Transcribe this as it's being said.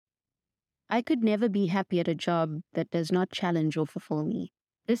I could never be happy at a job that does not challenge or fulfill me.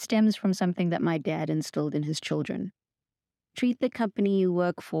 This stems from something that my dad instilled in his children. Treat the company you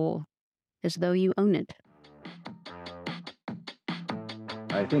work for as though you own it.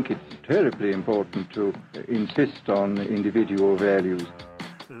 I think it's terribly important to insist on individual values.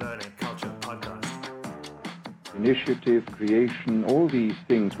 Learning Culture Podcast. Initiative, creation, all these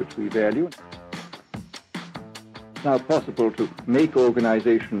things which we value. It's now possible to make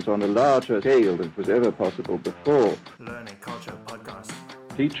organizations on a larger scale than was ever possible before. Learning Culture Podcast.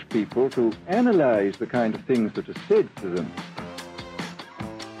 Teach people to analyze the kind of things that are said to them.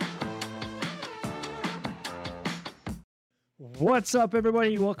 What's up,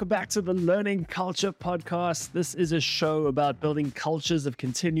 everybody? Welcome back to the Learning Culture Podcast. This is a show about building cultures of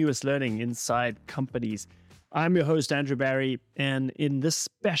continuous learning inside companies. I'm your host, Andrew Barry, and in this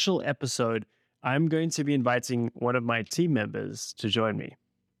special episode, I'm going to be inviting one of my team members to join me.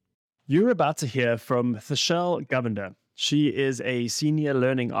 You're about to hear from Theshel Govender. She is a senior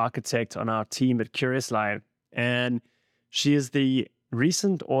learning architect on our team at Curious Lion, and she is the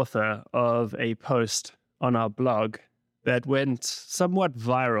recent author of a post on our blog that went somewhat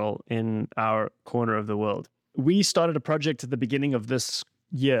viral in our corner of the world. We started a project at the beginning of this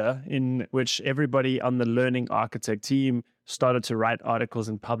year in which everybody on the Learning Architect team started to write articles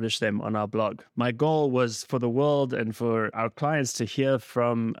and publish them on our blog. My goal was for the world and for our clients to hear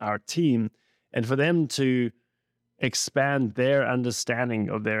from our team and for them to expand their understanding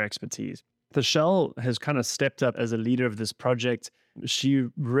of their expertise. Theshel has kind of stepped up as a leader of this project. She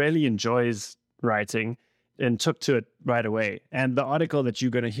really enjoys writing and took to it right away. And the article that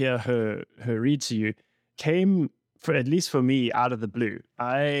you're going to hear her read to you came, at least for me, out of the blue.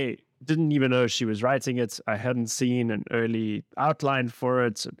 I didn't even know she was writing it. I hadn't seen an early outline for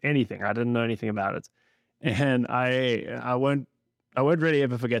it, anything. I didn't know anything about it. And I won't really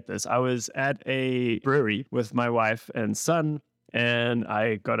ever forget this. I was at a brewery with my wife and son, and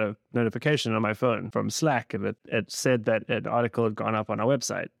I got a notification on my phone from Slack, and it said that an article had gone up on our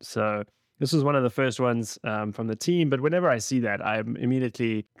website. So this was one of the first ones from the team, but whenever I see that, I'm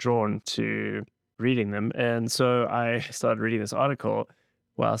immediately drawn to reading them. And so I started reading this article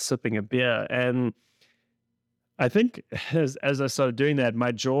while sipping a beer. And I think as I started doing that,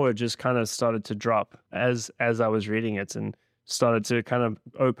 my jaw just kind of started to drop as I was reading it and started to kind of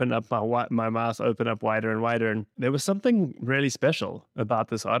open up my mouth, open up wider and wider. And there was something really special about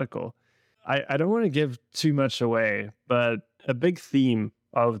this article. I don't want to give too much away, but a big theme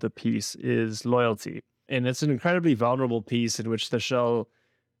of the piece is loyalty. And it's an incredibly vulnerable piece in which Theshel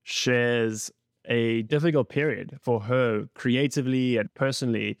shares a difficult period for her creatively and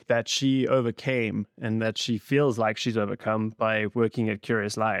personally that she overcame and that she feels like she's overcome by working at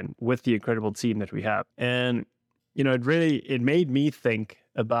Curious Lion with the incredible team that we have. And, you know, it made me think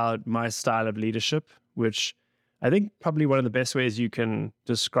about my style of leadership, which I think probably one of the best ways you can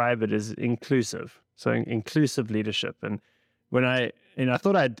describe it is inclusive. So inclusive leadership. And I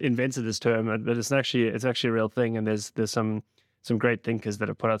thought I'd invented this term, but it's actually a real thing. And there's some great thinkers that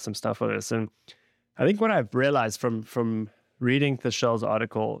have put out some stuff on this. And I think what I've realized from reading Theshel's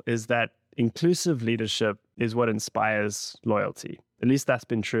article is that inclusive leadership is what inspires loyalty. At least that's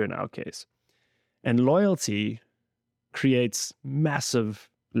been true in our case. And loyalty creates massive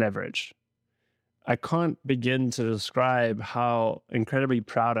leverage. I can't begin to describe how incredibly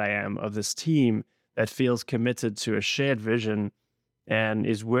proud I am of this team that feels committed to a shared vision and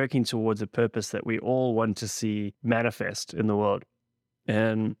is working towards a purpose that we all want to see manifest in the world.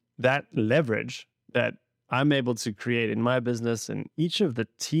 And that leverage that I'm able to create in my business and each of the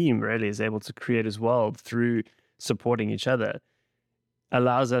team really is able to create as well through supporting each other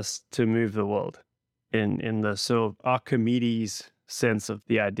allows us to move the world in the sort of Archimedes sense of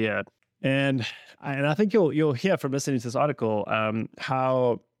the idea. And I think you'll hear from listening to this article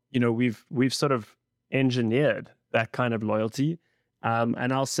how, you know, we've sort of engineered that kind of loyalty.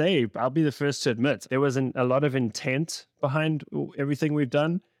 And I'll be the first to admit, there wasn't a lot of intent behind everything we've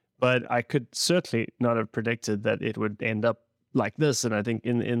done, but I could certainly not have predicted that it would end up like this. And I think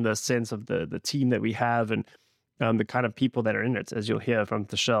in the sense of the team that we have and the kind of people that are in it, as you'll hear from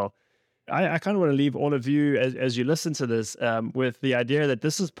Theshel, I kind of want to leave all of you as you listen to this with the idea that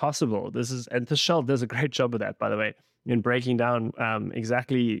this is possible. And Theshel does a great job of that, by the way, in breaking down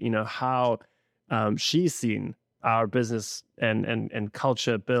exactly, you know, how she's seen our business and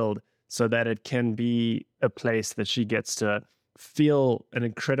culture build so that it can be a place that she gets to feel an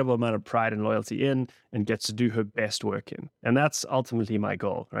incredible amount of pride and loyalty in and gets to do her best work in. And that's ultimately my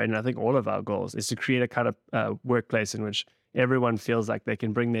goal, right? And I think all of our goals is to create a kind of workplace in which everyone feels like they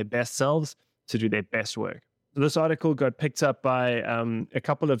can bring their best selves to do their best work. This article got picked up by a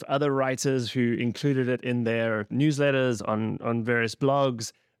couple of other writers who included it in their newsletters on various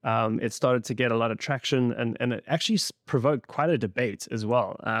blogs. It started to get a lot of traction, and it actually provoked quite a debate as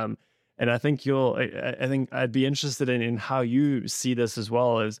well. And I think I think I'd be interested in how you see this as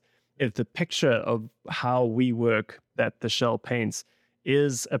well, as if the picture of how we work that Theshel paints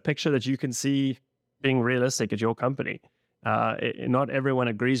is a picture that you can see being realistic at your company. Not everyone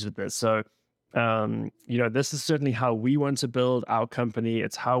agrees with this. So, this is certainly how we want to build our company.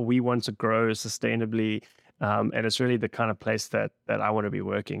 It's how we want to grow sustainably. And it's really the kind of place that I want to be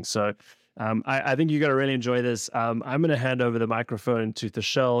working. So I think you're going to really enjoy this. I'm going to hand over the microphone to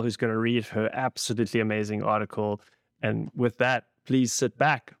Theshel, who's going to read her absolutely amazing article. And with that, please sit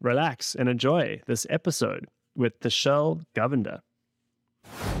back, relax, and enjoy this episode with Theshel Govender.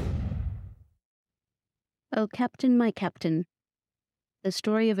 Oh, Captain, my Captain, the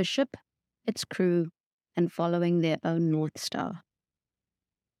story of a ship, its crew, and following their own North Star.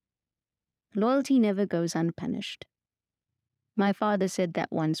 Loyalty never goes unpunished. My father said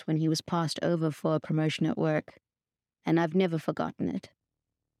that once when he was passed over for a promotion at work, and I've never forgotten it.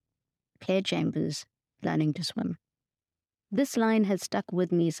 Claire Chambers, learning to swim. This line has stuck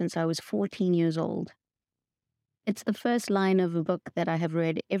with me since I was 14 years old. It's the first line of a book that I have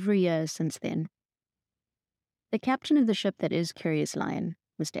read every year since then. The captain of the ship that is Curious Lion,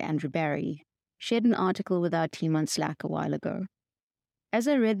 Mr. Andrew Barry, shared an article with our team on Slack a while ago. As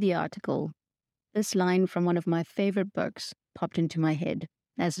I read the article, this line from one of my favorite books popped into my head,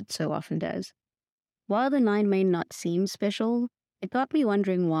 as it so often does. While the line may not seem special, it got me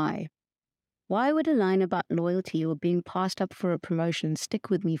wondering why. Why would a line about loyalty or being passed up for a promotion stick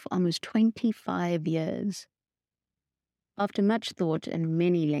with me for almost 25 years? After much thought and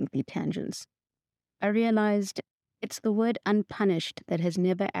many lengthy tangents, I realized it's the word unpunished that has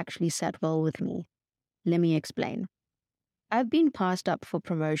never actually sat well with me. Let me explain. I've been passed up for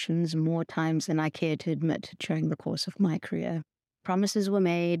promotions more times than I care to admit during the course of my career. Promises were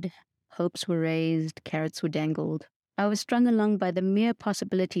made, hopes were raised, carrots were dangled. I was strung along by the mere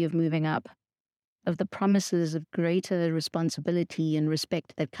possibility of moving up, of the promises of greater responsibility and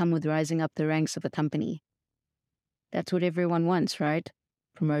respect that come with rising up the ranks of a company. That's what everyone wants, right?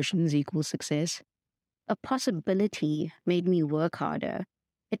 Promotions equal success. A possibility made me work harder.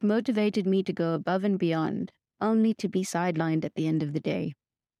 It motivated me to go above and beyond, only to be sidelined at the end of the day.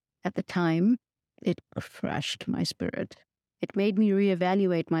 At the time, it crushed my spirit. It made me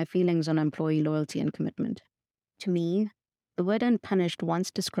reevaluate my feelings on employee loyalty and commitment. To me, the word unpunished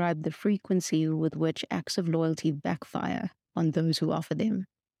once described the frequency with which acts of loyalty backfire on those who offer them.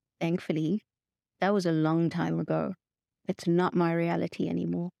 Thankfully, that was a long time ago. It's not my reality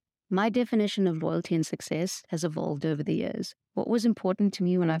anymore. My definition of loyalty and success has evolved over the years. What was important to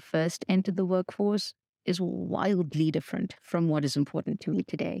me when I first entered the workforce is wildly different from what is important to me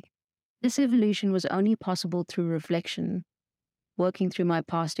today. This evolution was only possible through reflection, working through my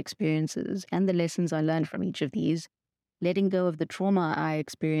past experiences and the lessons I learned from each of these, letting go of the trauma I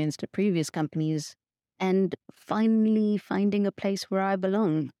experienced at previous companies, and finally finding a place where I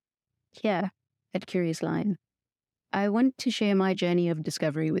belong, here at Curious Lion. I want to share my journey of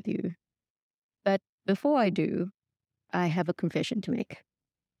discovery with you. But before I do, I have a confession to make.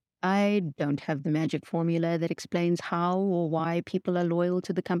 I don't have the magic formula that explains how or why people are loyal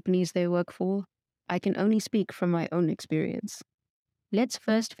to the companies they work for. I can only speak from my own experience. Let's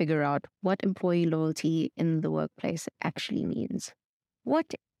first figure out what employee loyalty in the workplace actually means.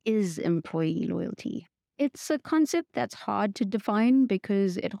 What is employee loyalty? It's a concept that's hard to define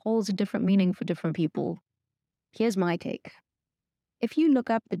because it holds a different meaning for different people. Here's my take. If you look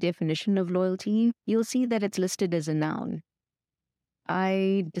up the definition of loyalty, you'll see that it's listed as a noun.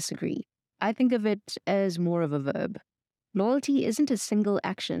 I disagree. I think of it as more of a verb. Loyalty isn't a single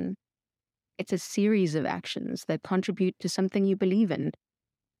action. It's a series of actions that contribute to something you believe in.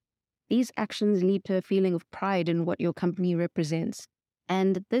 These actions lead to a feeling of pride in what your company represents.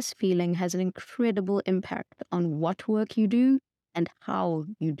 And this feeling has an incredible impact on what work you do and how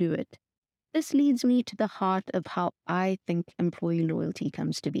you do it. This leads me to the heart of how I think employee loyalty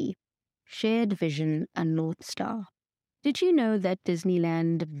comes to be. Shared vision and North Star. Did you know that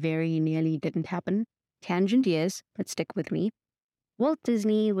Disneyland very nearly didn't happen? Tangent, yes, but stick with me. Walt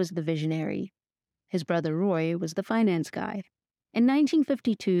Disney was the visionary. His brother Roy was the finance guy. In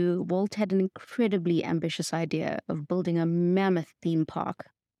 1952, Walt had an incredibly ambitious idea of building a mammoth theme park.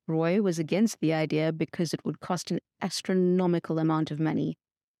 Roy was against the idea because it would cost an astronomical amount of money,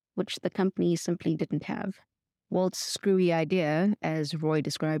 which the company simply didn't have. Walt's screwy idea, as Roy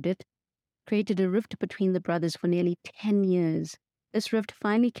described it, created a rift between the brothers for nearly 10 years. This rift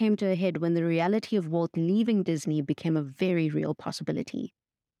finally came to a head when the reality of Walt leaving Disney became a very real possibility.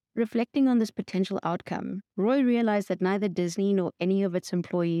 Reflecting on this potential outcome, Roy realized that neither Disney nor any of its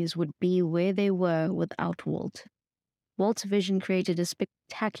employees would be where they were without Walt. Walt's vision created a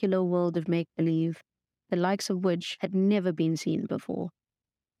spectacular world of make-believe, the likes of which had never been seen before.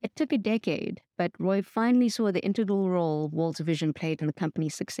 It took a decade, but Roy finally saw the integral role Walt's vision played in the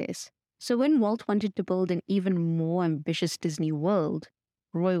company's success. So when Walt wanted to build an even more ambitious Disney world,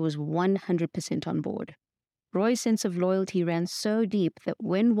 Roy was 100% on board. Roy's sense of loyalty ran so deep that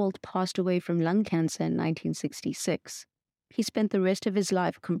when Walt passed away from lung cancer in 1966, he spent the rest of his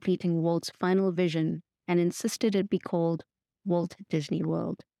life completing Walt's final vision and insisted it be called Walt Disney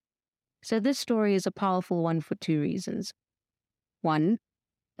World. So this story is a powerful one for two reasons. One,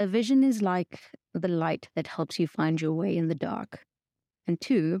 a vision is like the light that helps you find your way in the dark. And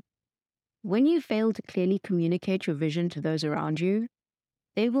two, when you fail to clearly communicate your vision to those around you,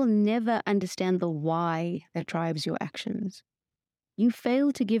 they will never understand the why that drives your actions. You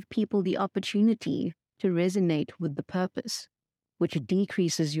fail to give people the opportunity to resonate with the purpose, which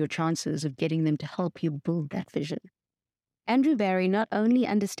decreases your chances of getting them to help you build that vision. Andrew Barry not only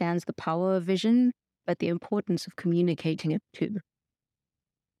understands the power of vision, but the importance of communicating it too.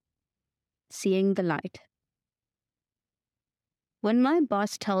 Seeing the light. When my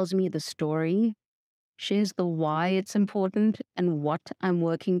boss tells me the story, shares the why it's important and what I'm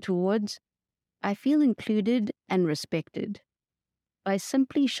working towards, I feel included and respected. By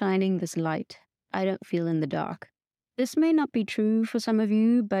simply shining this light, I don't feel in the dark. This may not be true for some of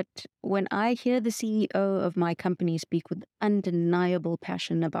you, but when I hear the CEO of my company speak with undeniable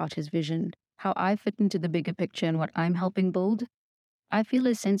passion about his vision, how I fit into the bigger picture and what I'm helping build, I feel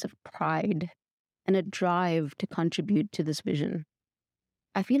a sense of pride and a drive to contribute to this vision.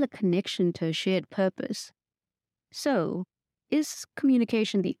 I feel a connection to a shared purpose. So, is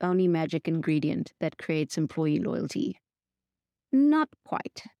communication the only magic ingredient that creates employee loyalty? Not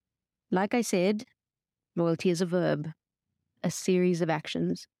quite. Like I said, loyalty is a verb, a series of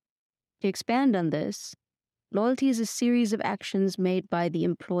actions. To expand on this, loyalty is a series of actions made by the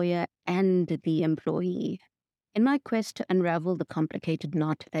employer and the employee. In my quest to unravel the complicated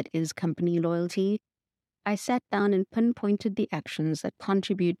knot that is company loyalty, I sat down and pinpointed the actions that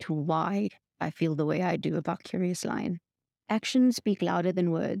contribute to why I feel the way I do about Curious Lion. Actions speak louder than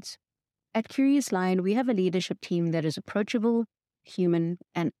words. At Curious Lion, we have a leadership team that is approachable, human,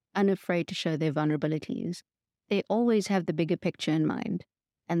 and unafraid to show their vulnerabilities. They always have the bigger picture in mind,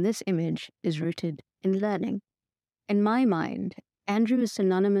 and this image is rooted in learning. In my mind, Andrew is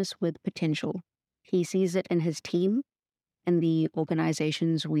synonymous with potential. He sees it in his team, in the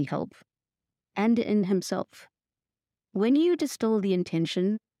organizations we help, and in himself. When you distill the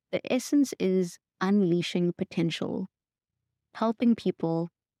intention, the essence is unleashing potential, helping people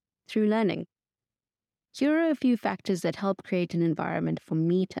through learning. Here are a few factors that help create an environment for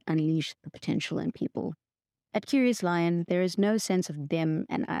me to unleash the potential in people. At Curious Lion, there is no sense of them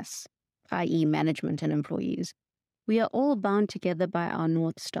and us, i.e. management and employees. We are all bound together by our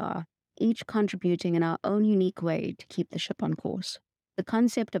North Star, each contributing in our own unique way to keep the ship on course. The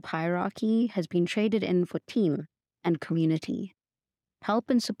concept of hierarchy has been traded in for team and community. Help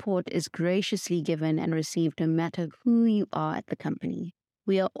and support is graciously given and received no matter who you are at the company.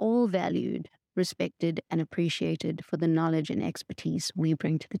 We are all valued, respected, and appreciated for the knowledge and expertise we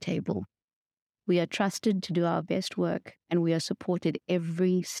bring to the table. We are trusted to do our best work, and we are supported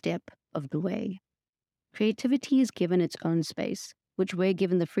every step of the way. Creativity is given its own space, which we're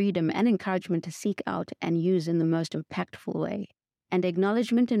given the freedom and encouragement to seek out and use in the most impactful way. And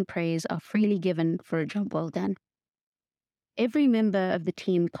acknowledgement and praise are freely given for a job well done. Every member of the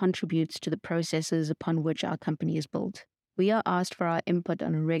team contributes to the processes upon which our company is built. We are asked for our input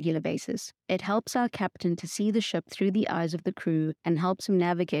on a regular basis. It helps our captain to see the ship through the eyes of the crew and helps him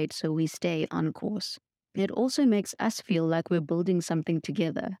navigate so we stay on course. It also makes us feel like we're building something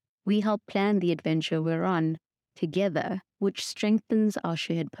together. We help plan the adventure we're on together, which strengthens our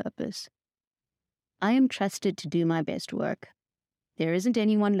shared purpose. I am trusted to do my best work. There isn't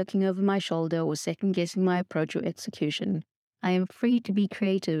anyone looking over my shoulder or second-guessing my approach or execution. I am free to be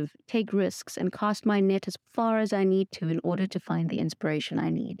creative, take risks, and cast my net as far as I need to in order to find the inspiration I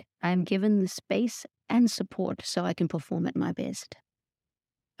need. I am given the space and support so I can perform at my best.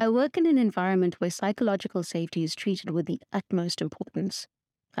 I work in an environment where psychological safety is treated with the utmost importance.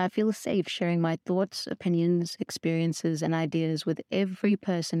 I feel safe sharing my thoughts, opinions, experiences, and ideas with every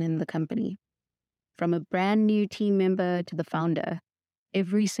person in the company. From a brand new team member to the founder,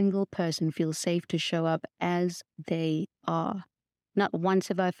 every single person feels safe to show up as they are. Not once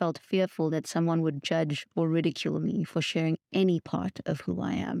have I felt fearful that someone would judge or ridicule me for sharing any part of who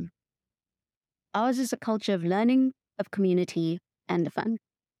I am. Ours is a culture of learning, of community, and fun.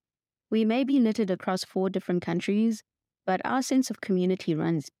 We may be knitted across 4 different countries, but our sense of community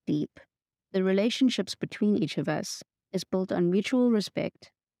runs deep. The relationships between each of us is built on mutual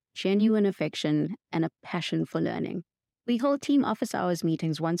respect, genuine affection, and a passion for learning. We hold team office hours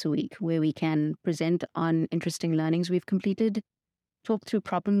meetings once a week where we can present on interesting learnings we've completed, talk through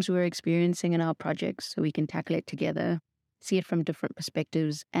problems we're experiencing in our projects so we can tackle it together, see it from different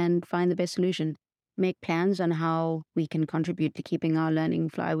perspectives, and find the best solution. Make plans on how we can contribute to keeping our learning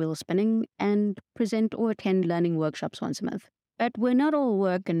flywheel spinning, and present or attend learning workshops once a month. But we're not all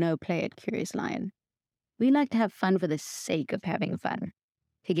work and no play at Curious Lion. We like to have fun for the sake of having fun,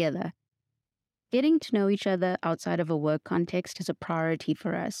 together. Getting to know each other outside of a work context is a priority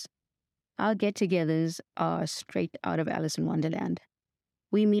for us. Our get-togethers are straight out of Alice in Wonderland.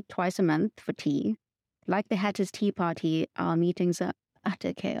 We meet twice a month for tea. Like the Hatter's Tea Party, our meetings are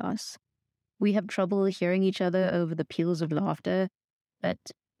utter chaos. We have trouble hearing each other over the peals of laughter, but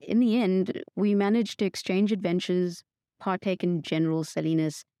in the end, we manage to exchange adventures, partake in general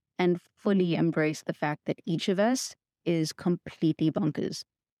silliness, and fully embrace the fact that each of us is completely bonkers.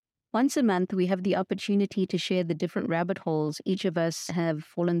 Once a month, we have the opportunity to share the different rabbit holes each of us have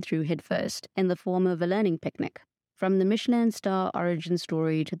fallen through headfirst in the form of a learning picnic. From the Michelin star origin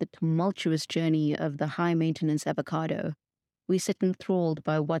story to the tumultuous journey of the high-maintenance avocado, we sit enthralled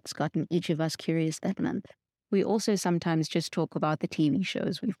by what's gotten each of us curious that month. We also sometimes just talk about the TV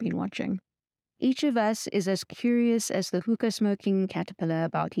shows we've been watching. Each of us is as curious as the hookah-smoking caterpillar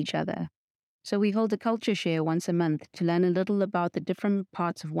about each other. So we hold a culture share once a month to learn a little about the different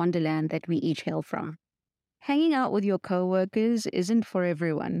parts of Wonderland that we each hail from. Hanging out with your co-workers isn't for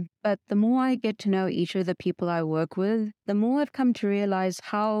everyone, but the more I get to know each of the people I work with, the more I've come to realize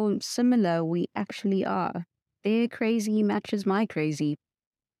how similar we actually are. Their crazy matches my crazy.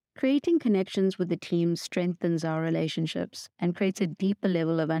 Creating connections with the team strengthens our relationships and creates a deeper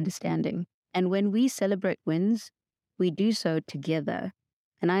level of understanding. And when we celebrate wins, we do so together.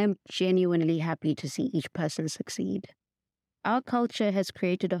 And I am genuinely happy to see each person succeed. Our culture has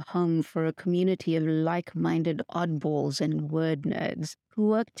created a home for a community of like-minded oddballs and word nerds who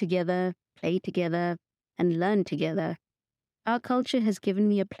work together, play together, and learn together. Our culture has given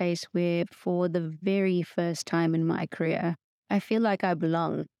me a place where, for the very first time in my career, I feel like I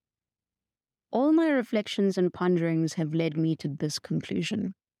belong. All my reflections and ponderings have led me to this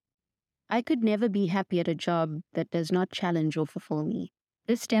conclusion. I could never be happy at a job that does not challenge or fulfill me.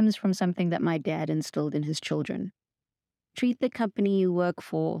 This stems from something that my dad instilled in his children. Treat the company you work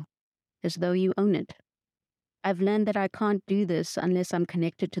for as though you own it. I've learned that I can't do this unless I'm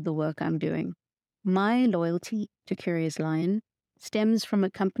connected to the work I'm doing. My loyalty to Curious Lion stems from a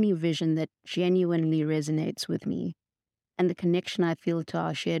company vision that genuinely resonates with me, and the connection I feel to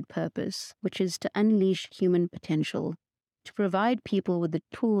our shared purpose, which is to unleash human potential, to provide people with the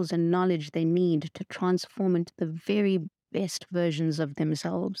tools and knowledge they need to transform into the very best versions of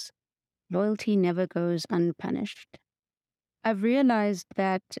themselves. Loyalty never goes unpunished. I've realized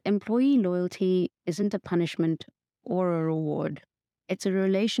that employee loyalty isn't a punishment or a reward. It's a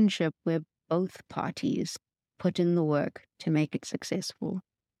relationship where both parties put in the work to make it successful.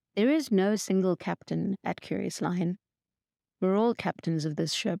 There is no single captain at Curious Lion. We're all captains of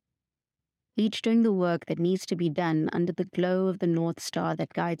this ship, each doing the work that needs to be done under the glow of the North Star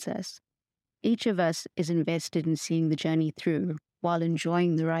that guides us. Each of us is invested in seeing the journey through while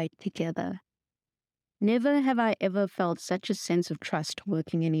enjoying the ride together. Never have I ever felt such a sense of trust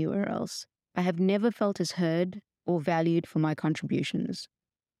working anywhere else. I have never felt as heard or valued for my contributions.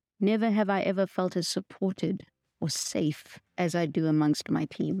 Never have I ever felt as supported or safe as I do amongst my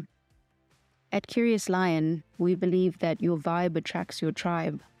team. At Curious Lion, we believe that your vibe attracts your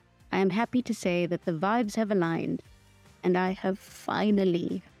tribe. I am happy to say that the vibes have aligned, and I have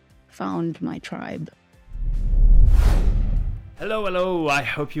finally found my tribe. Hello, I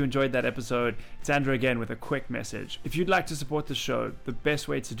hope you enjoyed that episode. It's Andrew again with a quick message. If you'd like to support the show, the best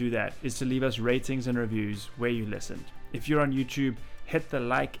way to do that is to leave us ratings and reviews where you listened. If you're on YouTube, hit the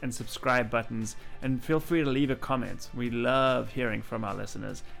like and subscribe buttons and feel free to leave a comment. We love hearing from our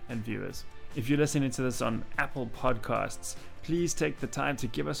listeners and viewers. If you're listening to this on Apple Podcasts, please take the time to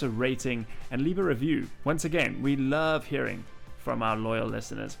give us a rating and leave a review. Once again, we love hearing from our loyal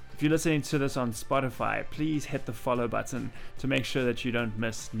listeners. If you're listening to this on Spotify, please hit the follow button to make sure that you don't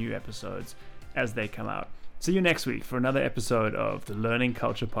miss new episodes as they come out. See you next week for another episode of the Learning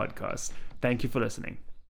Culture Podcast. Thank you for listening.